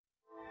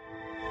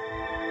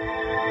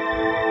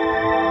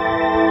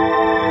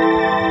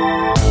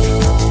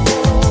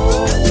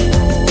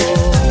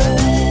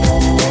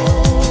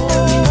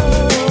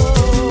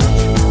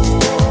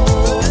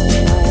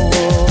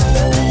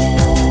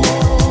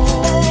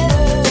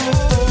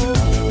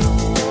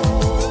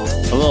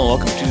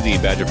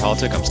Badger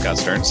Politic. I'm Scott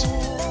Stearns.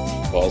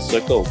 Paul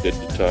Sickle, good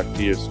to talk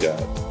to you, Scott.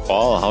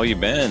 Paul, how you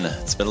been?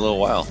 It's been a little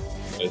while.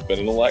 There's been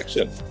an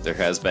election. There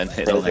has been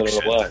an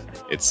election.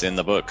 It's in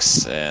the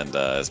books, and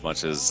as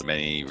much as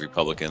many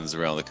Republicans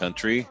around the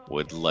country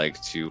would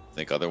like to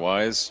think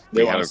otherwise,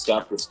 they want to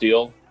stop the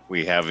steal.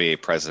 We have a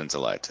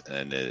president-elect,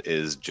 and it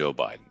is Joe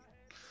Biden.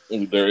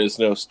 There is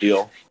no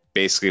steal.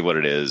 Basically what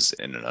it is,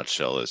 in a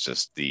nutshell, is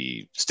just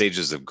the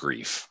stages of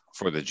grief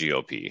for the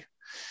GOP,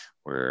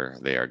 where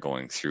they are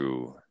going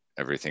through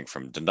everything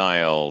from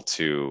denial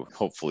to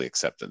hopefully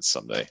acceptance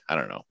someday. I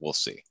don't know. We'll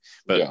see.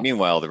 But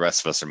Meanwhile, the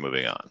rest of us are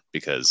moving on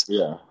because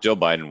Joe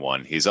Biden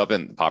won. He's up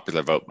in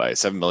popular vote by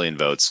 7 million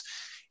votes.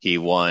 He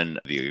won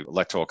the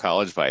Electoral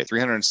College by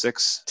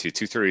 306 to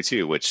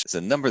 232, which is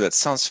a number that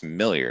sounds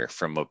familiar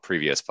from a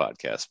previous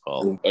podcast,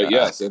 Paul.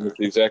 Yes, and it's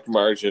the exact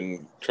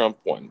margin Trump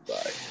won by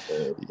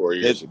 4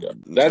 years ago.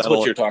 That's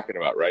what you're talking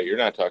about, right? You're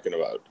not talking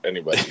about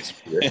anybody's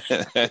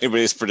prediction.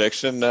 Anybody's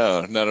prediction?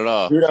 No, not at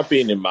all. You're not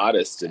being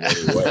immodest in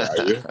any way,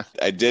 are you?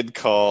 I did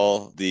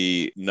call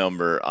the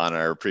number on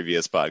our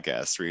previous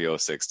podcast,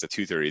 306 to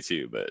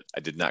 232, but I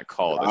did not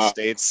call the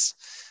states.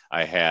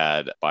 I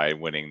had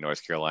Biden winning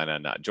North Carolina,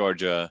 not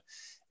Georgia,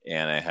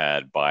 and I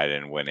had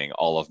Biden winning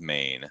all of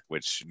Maine,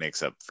 which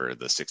makes up for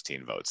the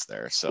 16 votes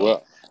there.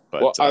 So,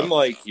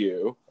 unlike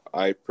you,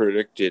 I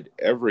predicted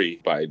every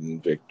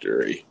Biden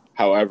victory.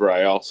 However,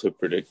 I also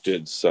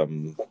predicted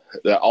some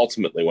that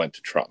ultimately went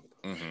to Trump.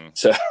 Mm-hmm.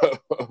 So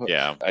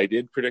I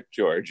did predict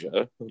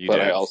Georgia,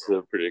 I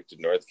also predicted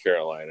North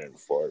Carolina and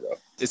Florida.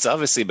 It's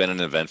obviously been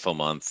an eventful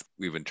month.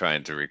 We've been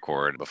trying to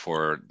record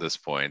before this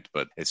point,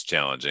 but it's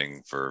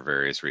challenging for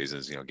various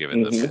reasons,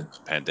 given the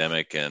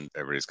pandemic and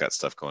everybody's got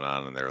stuff going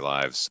on in their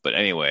lives. But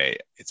anyway,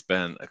 it's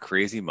been a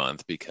crazy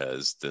month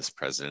because this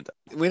president,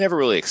 we never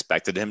really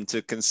expected him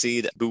to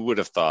concede. Who would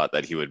have thought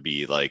that he would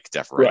be like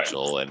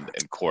deferential and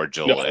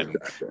cordial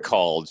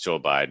call Joe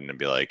Biden and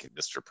be like,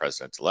 Mr.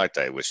 President-elect,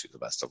 I wish you the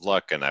best of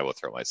luck and I will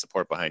throw my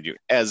support behind you,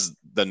 as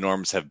the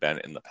norms have been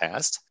in the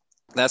past.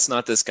 That's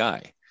not this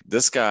guy.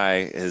 This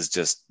guy has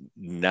just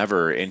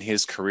never in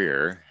his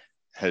career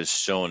has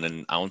shown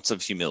an ounce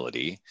of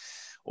humility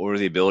or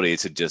the ability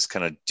to just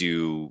kind of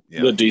do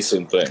the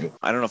decent thing.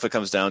 I don't know if it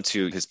comes down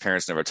to his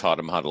parents never taught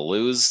him how to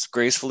lose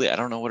gracefully. I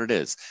don't know what it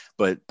is.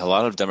 But a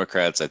lot of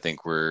Democrats, I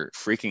think, were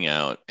freaking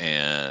out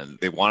and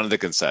they wanted the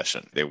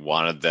concession. They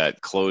wanted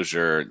that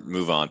closure,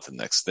 move on to the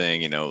next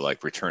thing,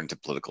 like return to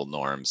political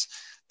norms.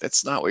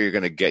 That's not what you're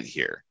going to get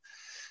here.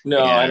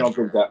 No, I don't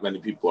think that many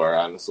people are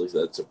honestly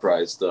that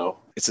surprised, though.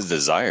 It's a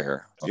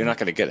desire. You're not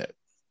going to get it.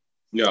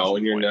 No,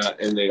 and you're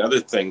not. And the other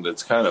thing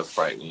that's kind of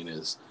frightening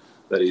is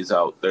that he's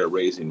out there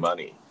raising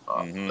money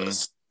off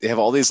this. They have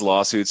all these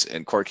lawsuits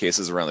and court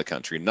cases around the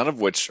country, none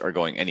of which are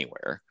going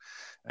anywhere.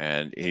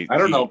 And I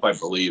don't know if I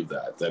believe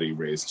that he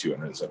raised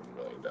 $270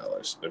 million.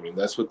 I mean,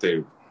 that's what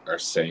they are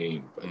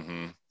saying, but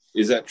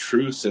is that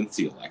true since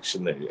the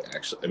election?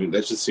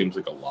 That just seems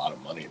like a lot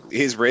of money.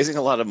 He's raising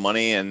a lot of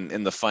money, and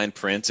in the fine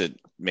print, it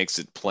makes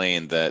it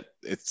plain that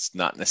it's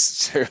not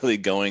necessarily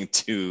going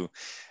to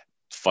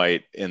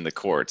fight in the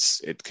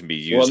courts. It can be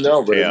used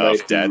to pay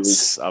off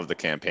debts of the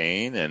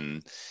campaign,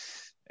 and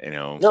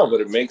No,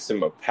 but it makes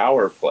him a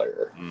power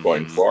player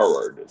going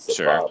forward.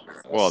 Sure.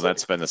 Well,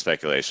 that's been the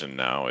speculation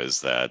now,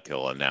 is that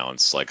he'll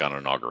announce, like on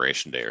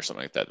Inauguration Day or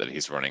something like that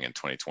he's running in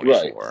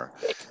 2024.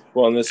 Right.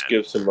 Well, and this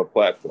gives him a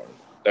platform.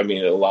 I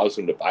mean, it allows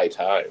him to buy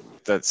time.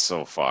 That's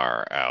so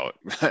far out.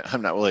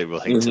 I'm not really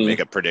willing to make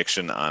a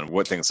prediction on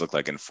what things look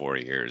like in 4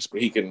 years.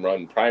 He can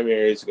run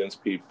primaries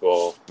against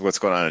people. What's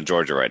going on in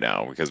Georgia right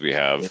now? Because we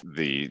have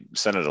the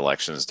Senate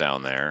elections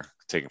down there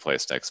taking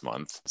place next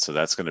month. So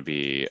that's going to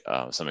be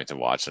something to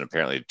watch. And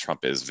apparently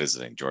Trump is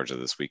visiting Georgia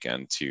this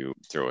weekend to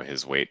throw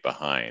his weight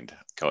behind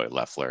Kelly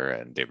Loeffler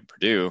and David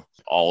Perdue.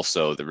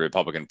 Also, the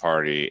Republican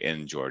Party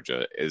in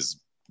Georgia is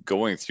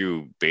going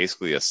through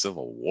basically a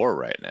civil war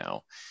right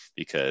now,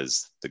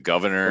 because the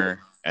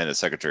governor and the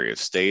Secretary of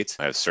State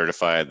have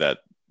certified that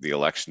the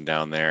election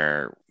down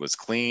there was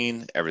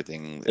clean.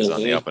 Everything is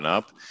on the up and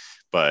up.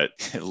 But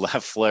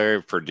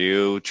Loeffler,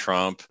 Perdue,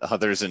 Trump,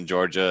 others in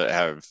Georgia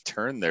have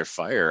turned their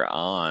fire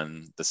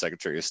on the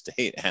Secretary of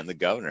State and the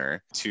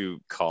governor to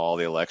call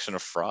the election a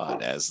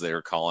fraud, as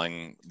they're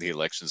calling the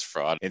elections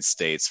fraud in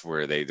states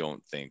where they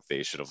don't think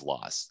they should have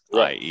lost,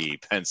 i.e.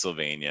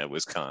 Pennsylvania,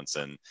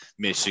 Wisconsin,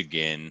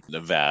 Michigan,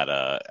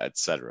 Nevada,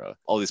 etc.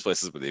 All these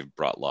places where they've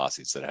brought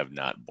lawsuits that have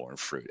not borne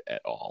fruit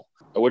at all.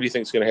 What do you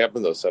think is going to happen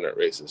in those Senate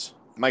races?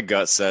 My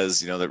gut says,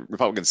 the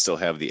Republicans still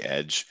have the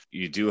edge.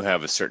 You do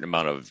have a certain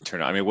amount of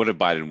turnout. I mean, what did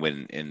Biden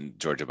win in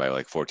Georgia by,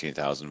 like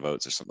 14,000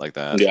 votes or something like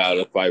that? Yeah, out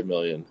of 5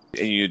 million.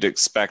 And you'd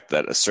expect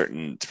that a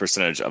certain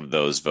percentage of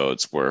those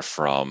votes were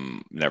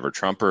from never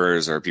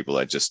Trumpers or people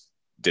that just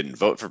didn't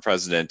vote for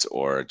president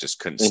or just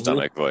couldn't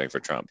stomach voting for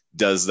Trump.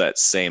 Does that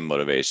same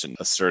motivation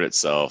assert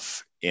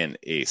itself in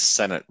a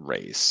Senate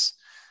race?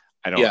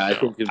 I don't know. I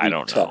think it'd be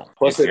tough. Know.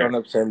 Plus, they don't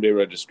have same-day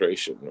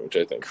registration, which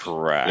I think...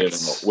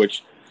 Correct.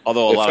 Which,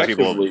 although a lot of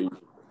people...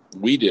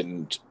 We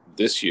didn't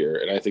this year,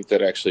 and I think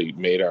that actually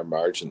made our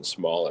margin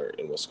smaller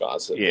in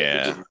Wisconsin.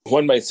 Yeah.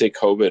 One might say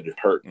COVID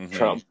hurt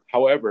Trump.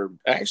 However,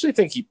 I actually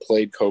think he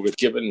played COVID,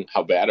 given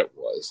how bad it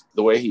was.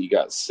 The way he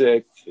got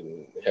sick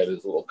and had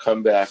his little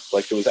comeback,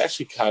 like, it was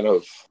actually kind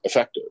of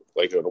effective,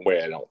 like, in a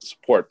way I don't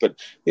support. But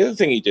the other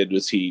thing he did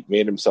was he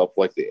made himself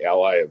like the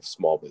ally of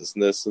small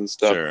business and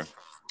stuff. Sure.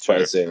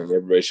 By saying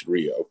everybody should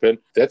reopen.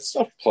 That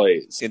stuff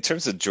plays. In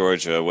terms of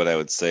Georgia, what I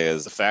would say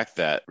is the fact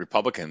that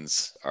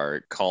Republicans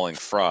are calling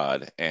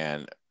fraud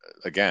and,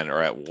 again,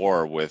 are at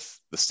war with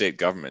the state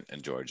government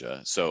in Georgia.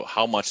 So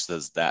how much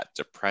does that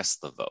depress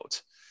the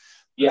vote?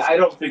 Yeah, I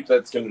don't think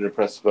that's going to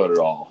depress the vote at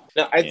all.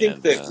 Now, I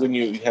think that when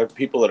you have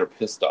people that are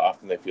pissed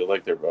off and they feel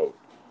like their vote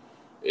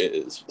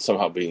is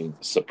somehow being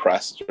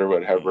suppressed or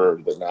whatever,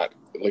 they're not,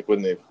 like,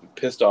 when they're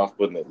pissed off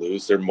when they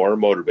lose, they're more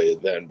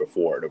motivated than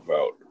before to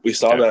vote. We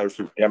saw that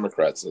for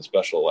Democrats in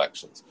special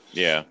elections.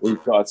 Yeah. We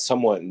saw it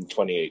somewhat in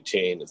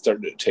 2018. It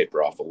started to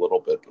taper off a little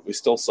bit, but we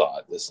still saw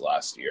it this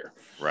last year.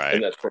 Right.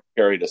 And that's what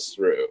carried us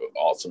through,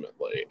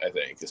 ultimately, I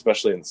think,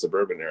 especially in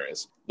suburban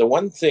areas. The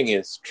one thing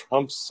is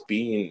Trump's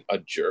being a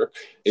jerk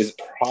is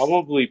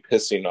probably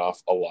pissing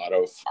off a lot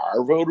of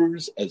our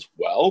voters as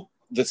well.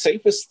 The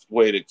safest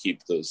way to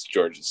keep those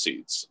Georgia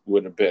seats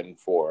would have been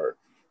for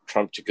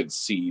Trump to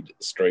concede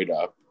straight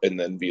up and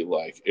then be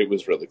like, it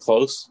was really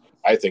close.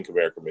 I think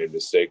America made a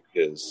mistake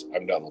because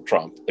I'm Donald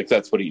Trump. Like,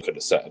 that's what he could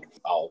have said.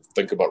 I'll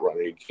think about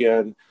running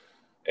again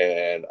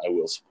and I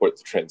will support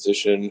the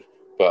transition,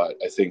 but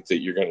I think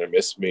that you're going to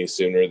miss me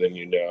sooner than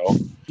you know.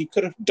 He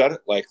could have done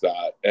it like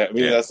that. I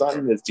mean, that's not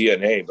in his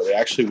DNA, but it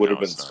actually would have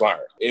been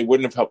smart. It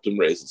wouldn't have helped him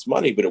raise his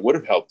money, but it would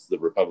have helped the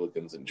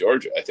Republicans in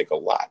Georgia, I think, a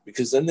lot,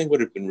 because then they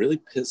would have been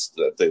really pissed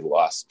that they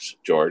lost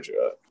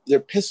Georgia. They're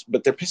pissed,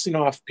 but they're pissing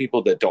off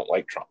people that don't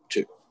like Trump,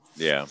 too.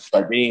 Yeah.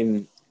 By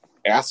being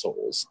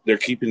assholes, they're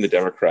keeping the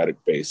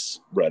Democratic base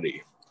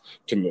ready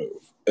to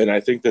move. And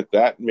I think that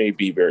that may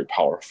be very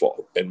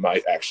powerful and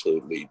might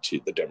actually lead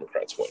to the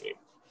Democrats winning.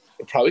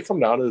 It'll probably come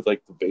down to,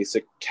 like, the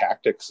basic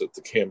tactics that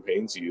the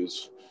campaigns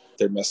use,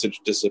 their message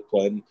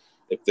discipline.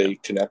 If they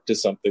connect to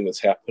something that's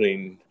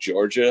happening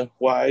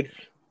Georgia-wide,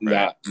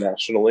 not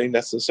nationally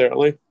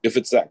necessarily. If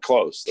it's that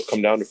close, they'll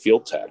come down to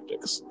field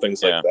tactics,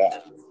 things like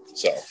that.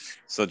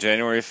 So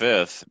January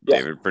 5th,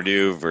 David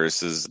Perdue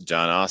versus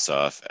John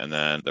Ossoff, and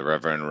then the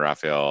Reverend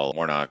Raphael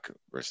Warnock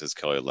versus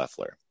Kelly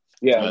Loeffler.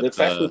 Yeah, the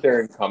fact that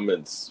they're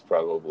incumbents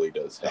probably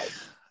does help.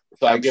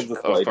 So I give the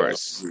slight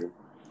edge.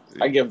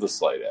 I give the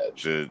slight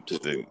edge.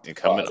 The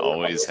incumbent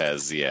always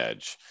has the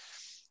edge.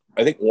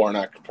 I think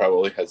Warnock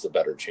probably has a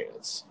better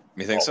chance.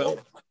 You think so?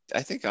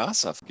 I think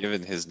Ossoff,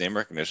 given his name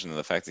recognition and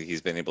the fact that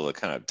he's been able to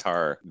kind of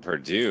tar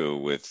Perdue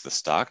with the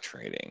stock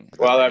trading.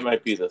 Well, that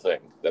might be the thing.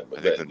 I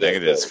think the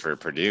negatives for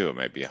Perdue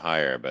might be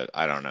higher, but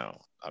I don't know.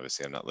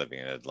 Obviously, I'm not living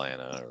in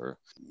Atlanta or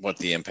what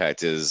the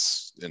impact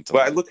is.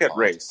 Well, I look at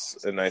race,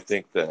 and I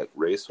think that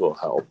race will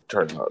help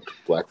turn out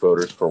black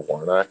voters for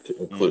Warnock,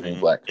 including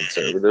black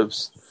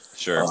conservatives.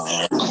 Sure.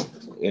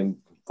 And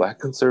black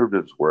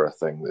conservatives were a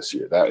thing this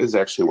year. That is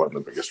actually one of the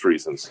biggest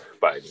reasons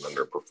Biden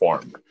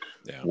underperformed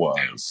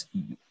was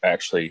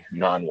actually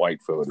non-white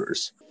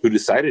voters who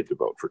decided to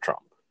vote for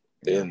Trump.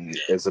 And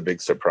as a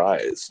big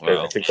surprise. Well, and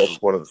I think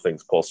that's one of the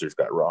things pollsters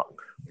got wrong.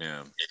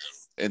 Yeah.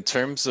 In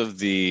terms of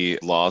the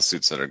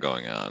lawsuits that are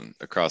going on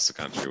across the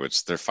country,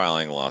 which they're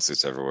filing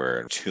lawsuits everywhere,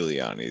 and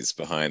Giuliani's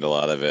behind a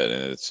lot of it,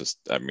 and it's just,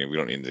 I mean, we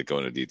don't need to go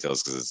into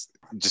details because it's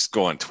just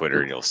go on Twitter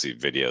and you'll see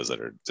videos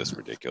that are just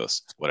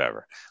ridiculous,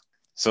 whatever.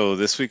 So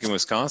this week in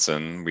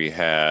Wisconsin, we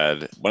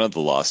had one of the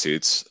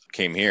lawsuits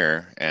came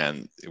here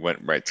and it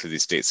went right to the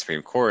state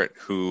Supreme Court,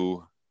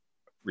 who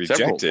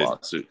rejected. Several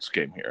lawsuits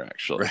came here,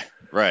 actually.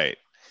 Right.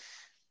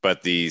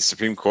 But the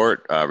Supreme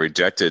Court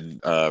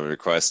rejected a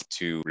request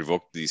to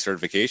revoke the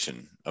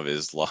certification of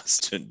his loss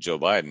to Joe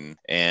Biden.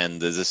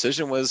 And the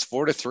decision was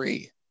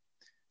 4-3.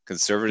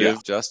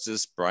 Conservative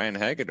Justice Brian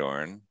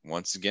Hagedorn,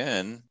 once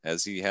again,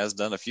 as he has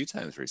done a few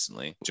times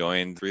recently,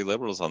 joined 3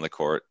 liberals on the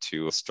court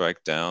to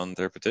strike down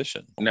their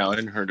petition. Now,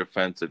 in her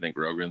defense, I think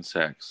Rogan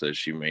Sachs says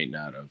she may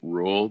not have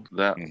ruled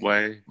that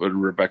way. But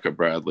Rebecca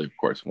Bradley, of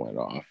course, went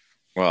off.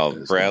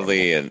 Well,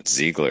 Bradley and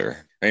Ziegler.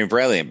 I mean,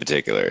 Bradley in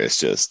particular is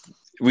just...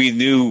 We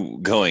knew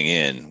going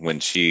in when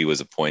she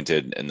was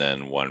appointed and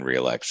then won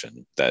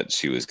re-election that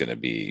she was going to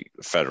be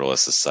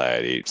Federalist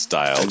Society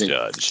style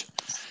judge.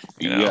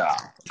 You know?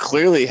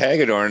 Clearly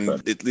Hagedorn,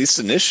 at least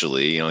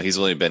initially, you know, he's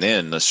only been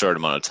in a short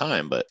amount of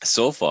time, but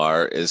so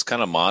far is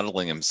kind of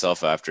modeling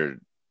himself after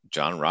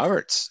John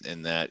Roberts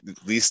in that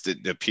at least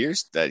it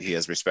appears that he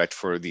has respect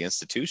for the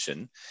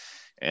institution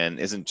and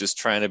isn't just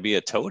trying to be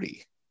a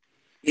toady.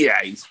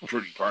 Yeah, he's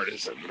pretty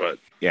partisan, but...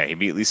 Yeah, he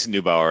beat Lisa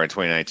Neubauer in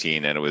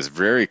 2019, and it was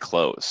very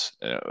close.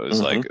 It was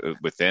like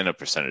within a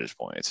percentage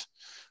point.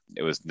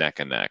 It was neck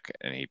and neck,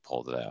 and he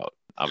pulled it out.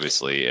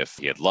 Obviously, if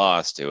he had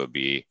lost, it would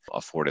be a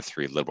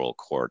 4-3 liberal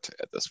court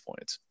at this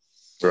point.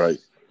 Right.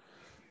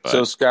 But,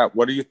 so, Scott,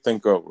 what do you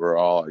think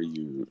overall?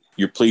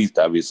 You're pleased,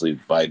 obviously,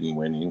 with Biden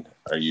winning.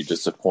 Are you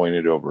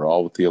disappointed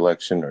overall with the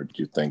election, or do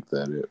you think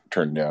that it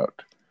turned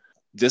out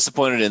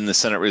Disappointed in the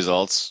Senate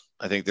results.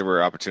 I think there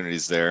were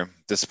opportunities there.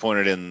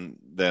 Disappointed in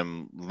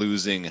them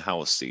losing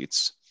House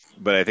seats.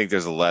 But I think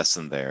there's a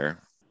lesson there.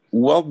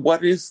 Well,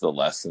 what is the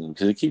lesson?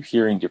 Because I keep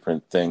hearing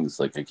different things.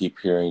 Like I keep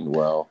hearing,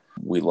 well,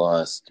 we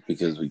lost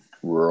because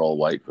we're all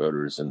white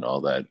voters and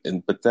all that.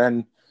 But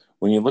then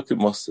when you look at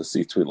most of the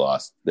seats we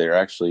lost, they're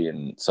actually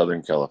in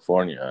Southern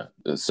California,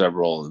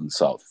 several in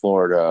South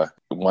Florida,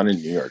 one in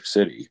New York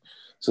City.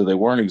 So they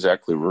weren't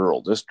exactly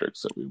rural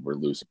districts that we were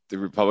losing. The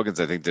Republicans,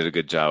 I think, did a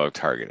good job of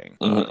targeting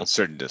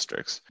certain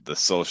districts. The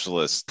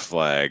socialist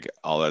flag,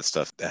 all that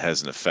stuff, that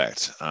has an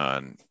effect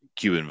on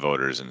Cuban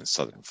voters in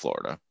Southern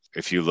Florida.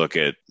 If you look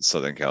at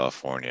Southern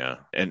California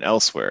and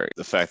elsewhere,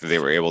 the fact that they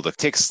were able to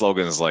take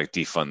slogans like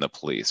defund the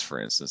police, for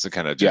instance, and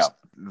kind of just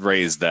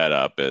raise that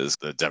up as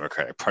the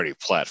Democratic Party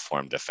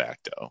platform de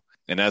facto.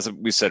 And as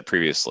we said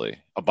previously,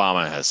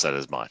 Obama has said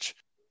as much.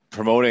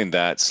 Promoting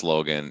that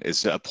slogan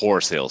is a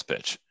poor sales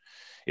pitch.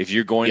 If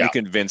you're going to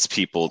convince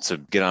people to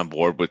get on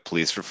board with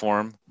police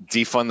reform,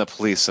 defund the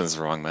police sends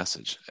the wrong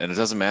message. And it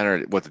doesn't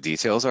matter what the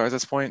details are at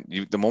this point.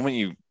 The moment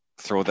you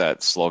throw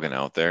that slogan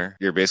out there,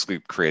 you're basically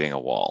creating a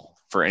wall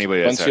for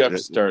anybody. Once you have to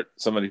start,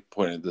 somebody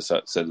pointed this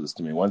out, said this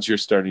to me. Once you're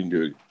starting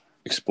to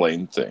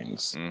explain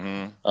things,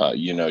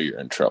 you know you're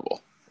in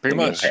trouble. Pretty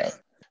much.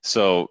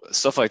 So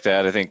stuff like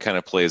that, I think, kind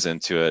of plays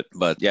into it.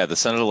 But yeah, the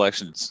Senate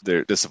elections,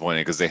 they're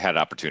disappointing because they had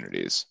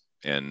opportunities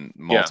in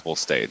multiple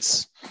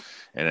states.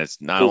 And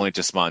it's not only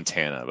just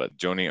Montana, but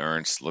Joni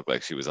Ernst looked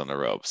like she was on the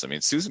ropes. I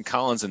mean, Susan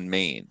Collins in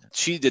Maine,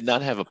 she did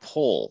not have a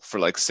poll for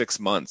like 6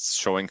 months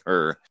showing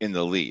her in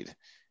the lead.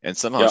 And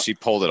somehow she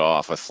pulled it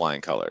off with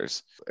flying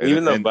colors.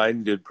 Even though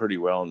Biden did pretty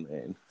well in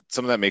Maine.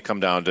 Some of that may come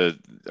down to,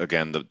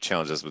 again, the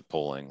challenges with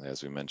polling,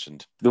 as we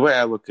mentioned. The way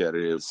I look at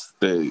it is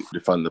the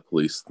defund the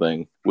police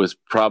thing was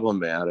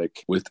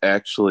problematic with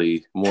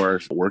actually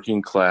more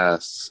working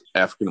class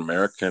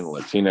African-American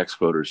Latinx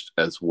voters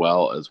as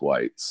well as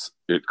whites.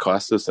 It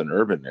cost us in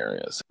urban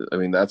areas. I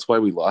mean, that's why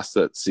we lost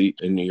that seat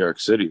in New York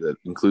City that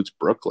includes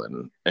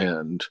Brooklyn,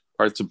 and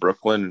parts of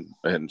Brooklyn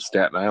and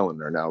Staten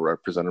Island are now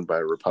represented by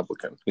a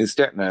Republican. I mean,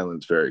 Staten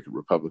Island's very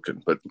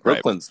Republican, but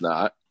Brooklyn's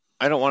not.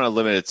 I don't want to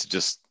limit it to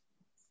just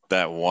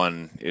that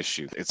one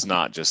issue. It's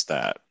not just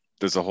that.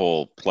 There's a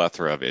whole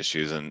plethora of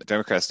issues, and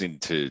Democrats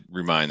need to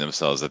remind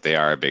themselves that they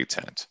are a big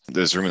tent.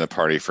 There's room in the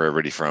party for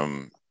everybody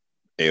from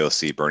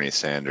AOC, Bernie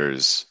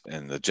Sanders,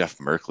 and the Jeff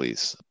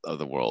Merkleys of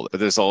the world. But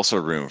there's also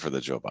room for the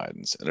Joe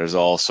Bidens, and there's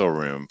also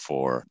room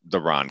for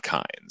the Ron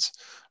Kynes,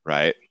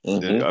 right?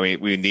 I mean,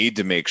 we need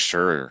to make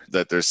sure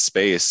that there's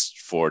space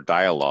for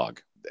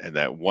dialogue and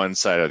that one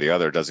side or the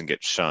other doesn't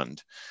get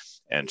shunned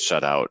and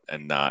shut out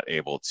and not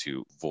able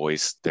to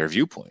voice their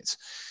viewpoints.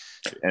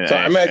 So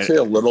I'm actually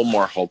a little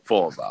more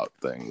hopeful about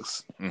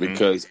things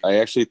because I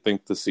actually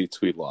think the seats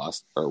we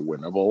lost are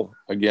winnable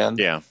again.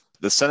 Yeah.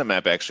 The Senate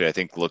map actually, I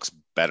think, looks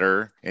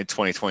better in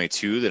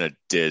 2022 than it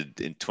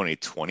did in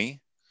 2020.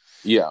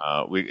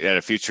 Yeah. We at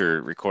a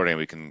future recording,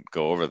 we can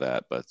go over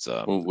that. But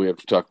we have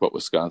to talk about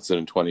Wisconsin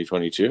in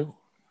 2022.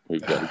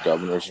 We've got a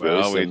governor's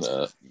race and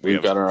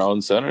we've got our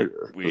own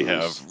senator. We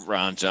have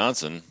Ron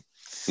Johnson.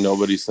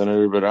 Nobody's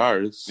senator but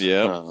ours.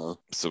 Yeah.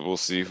 So we'll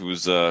see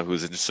who's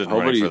interested in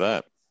running for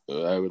that.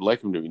 I would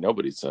like him to be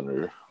nobody's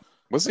senator.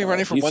 Wasn't he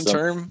running for one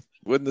term?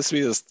 Wouldn't this be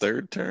his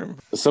third term?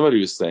 Somebody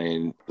was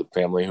saying the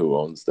family who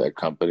owns that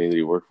company that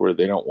he worked for,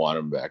 they don't want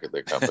him back at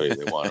their company.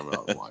 They want him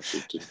out in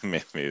Washington.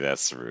 Maybe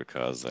that's the root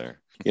cause there.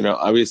 You know,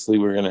 obviously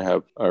we're going to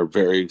have our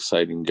very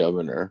exciting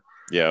governor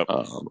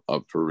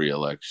up for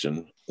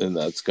re-election, and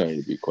that's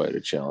going to be quite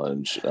a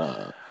challenge.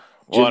 Well,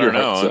 I don't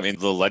know. I mean,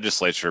 the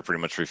legislature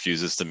pretty much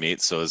refuses to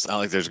meet, so it's not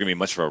like there's going to be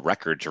much of a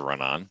record to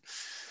run on.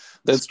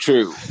 That's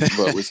true,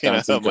 but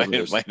Wisconsin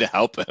governors might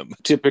help him.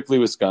 Typically,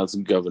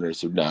 Wisconsin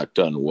governors have not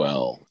done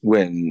well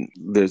when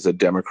there's a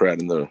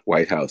Democrat in the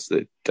White House.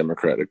 The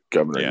Democratic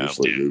governor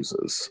usually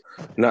loses.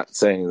 Not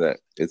saying that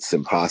it's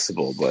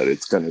impossible, but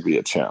it's going to be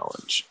a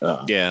challenge.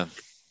 And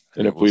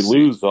if we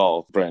lose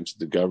all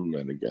branches of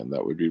government again,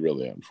 that would be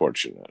really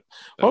unfortunate.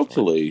 Definitely.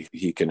 Hopefully,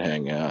 he can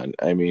hang on.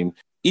 I mean,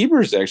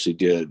 Evers actually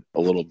did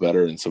a little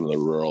better in some of the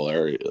rural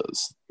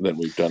areas than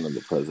we've done in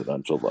the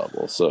presidential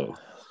level. So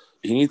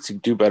he needs to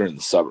do better in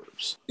the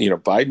suburbs. You know,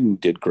 Biden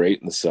did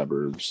great in the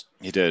suburbs.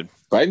 He did.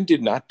 Biden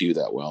did not do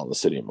that well in the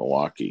city of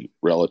Milwaukee,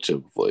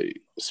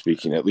 relatively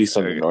speaking. At least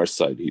on the north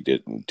side, he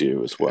didn't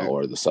do as well,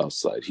 or the south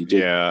side. He did.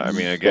 Yeah, I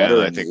mean, again,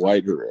 I think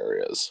wider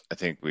areas. I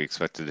think we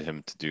expected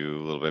him to do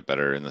a little bit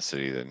better in the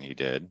city than he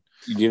did.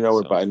 You know,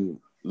 where Biden,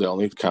 the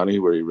only county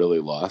where he really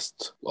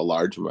lost a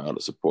large amount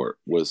of support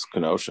was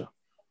Kenosha.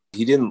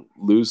 He didn't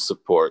lose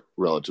support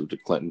relative to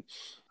Clinton.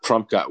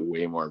 Trump got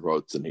way more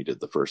votes than he did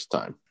the first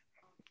time.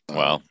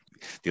 Well,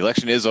 the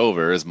election is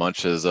over, as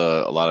much as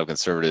a lot of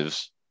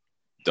conservatives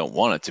don't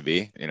want it to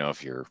be. You know,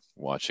 if you're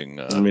watching,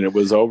 I mean, it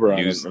was over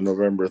on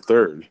November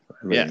 3rd.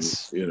 I mean,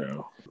 yes, you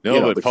know.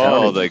 No, but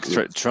Paul, like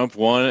Trump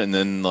won, and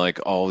then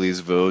like all these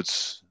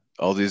votes,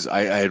 all these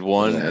I had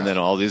won, and then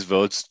all these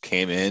votes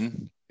came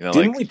in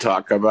Didn't we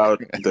talk about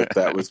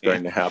that was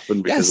going to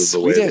happen because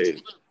of the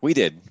way we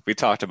did. We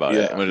talked about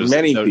it.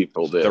 Many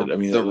people did. It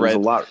was a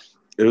lot.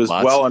 It was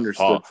well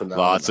understood phenomenon.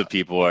 Lots of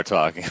people are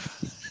talking.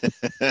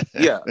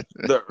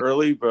 The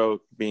early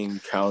vote being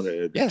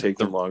counted,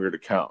 taking longer to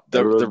count.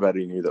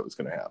 Everybody knew that was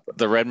going to happen.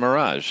 The red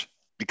mirage,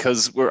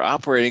 because we're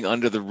operating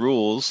under the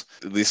rules,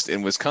 at least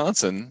in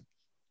Wisconsin,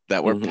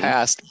 that were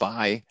passed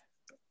by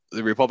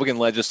the Republican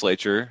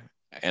legislature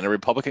and a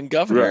Republican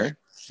governor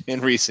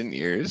in recent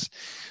years.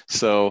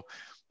 So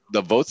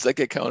the votes that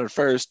get counted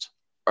first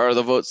are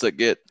the votes that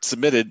get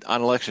submitted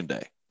on election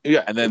day.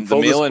 Yeah. And then the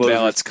mail-in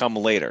ballots come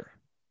later.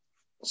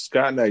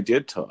 Scott and I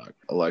did talk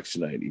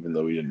election night, even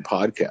though we didn't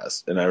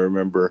podcast. And I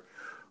remember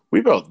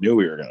we both knew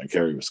we were going to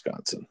carry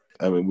Wisconsin.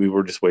 I mean, we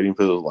were just waiting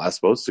for the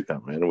last votes to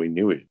come in, and we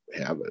knew we'd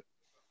have it.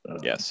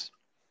 Yes.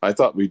 I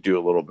thought we'd do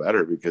a little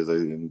better because I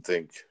didn't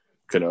think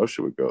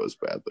Kenosha would go as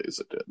badly as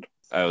it did.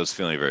 I was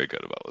feeling very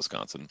good about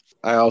Wisconsin.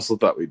 I also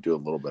thought we'd do a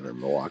little better in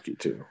Milwaukee,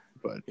 too.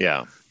 But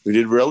yeah, we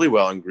did really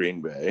well in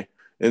Green Bay.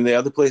 And the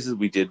other places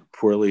we did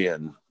poorly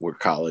in were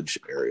college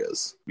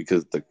areas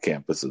because the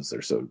campuses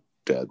are so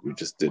dead. We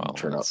just didn't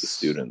turn out the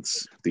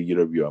students. The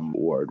UWM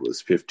award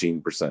was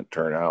 15%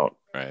 turnout.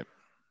 Right.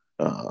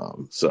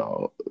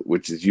 So,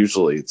 which is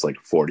usually it's like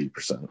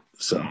 40%.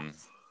 So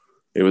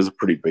it was a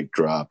pretty big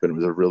drop. And it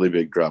was a really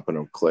big drop in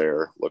Eau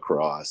Claire, La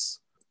Crosse.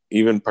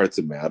 Even parts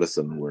of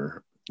Madison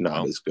were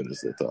not as good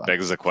as they thought.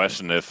 Begs the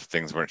question, if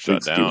things weren't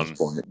shut down,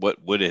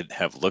 what would it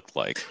have looked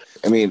like?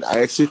 I mean, I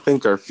actually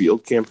think our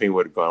field campaign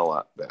would have gone a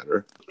lot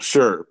better.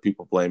 Sure,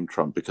 people blame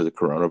Trump because of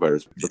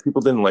coronavirus, but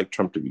people didn't like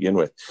Trump to begin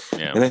with.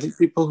 Yeah. And I think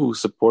people who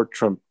support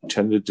Trump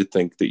tended to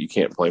think that you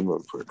can't blame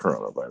him for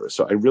coronavirus.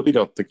 So I really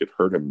don't think it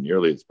hurt him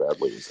nearly as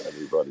badly as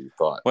everybody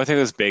thought. Well, I think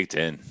it was baked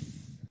in.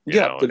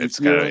 But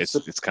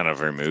it's kind of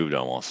removed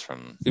almost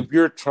from. If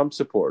you're a Trump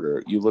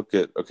supporter, you look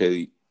at,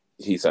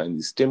 he signed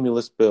these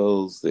stimulus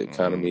bills. The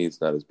economy is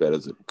not as bad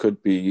as it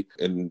could be,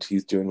 and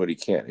he's doing what he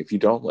can. If you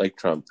don't like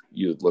Trump,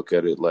 you look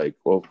at it like,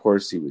 well, of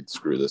course he would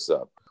screw this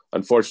up.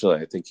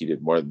 Unfortunately, I think he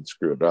did more than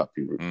screw it up.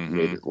 He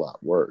made it a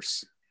lot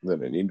worse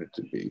than it needed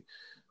to be.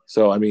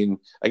 So, I mean,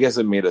 I guess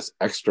it made us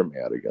extra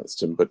mad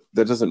against him, but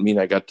that doesn't mean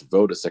I got to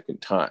vote a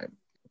second time.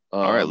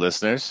 All right,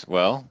 listeners.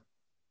 Well,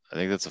 I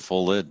think that's a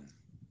full lid.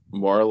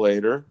 More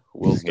later,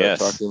 we'll start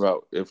talking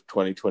about if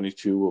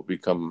 2022 will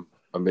become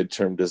a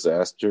midterm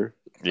disaster.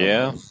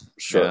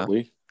 Shortly.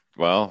 Yeah.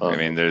 Well, I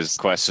mean, there's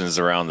questions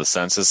around the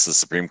census. The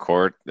Supreme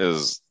Court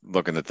is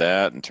looking at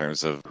that in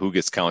terms of who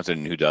gets counted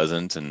and who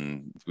doesn't,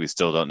 and we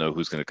still don't know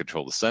who's going to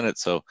control the Senate.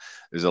 So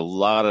there's a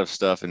lot of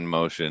stuff in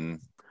motion.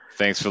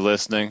 Thanks for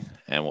listening,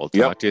 and we'll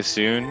talk to you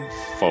soon.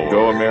 Forward.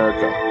 Go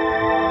America.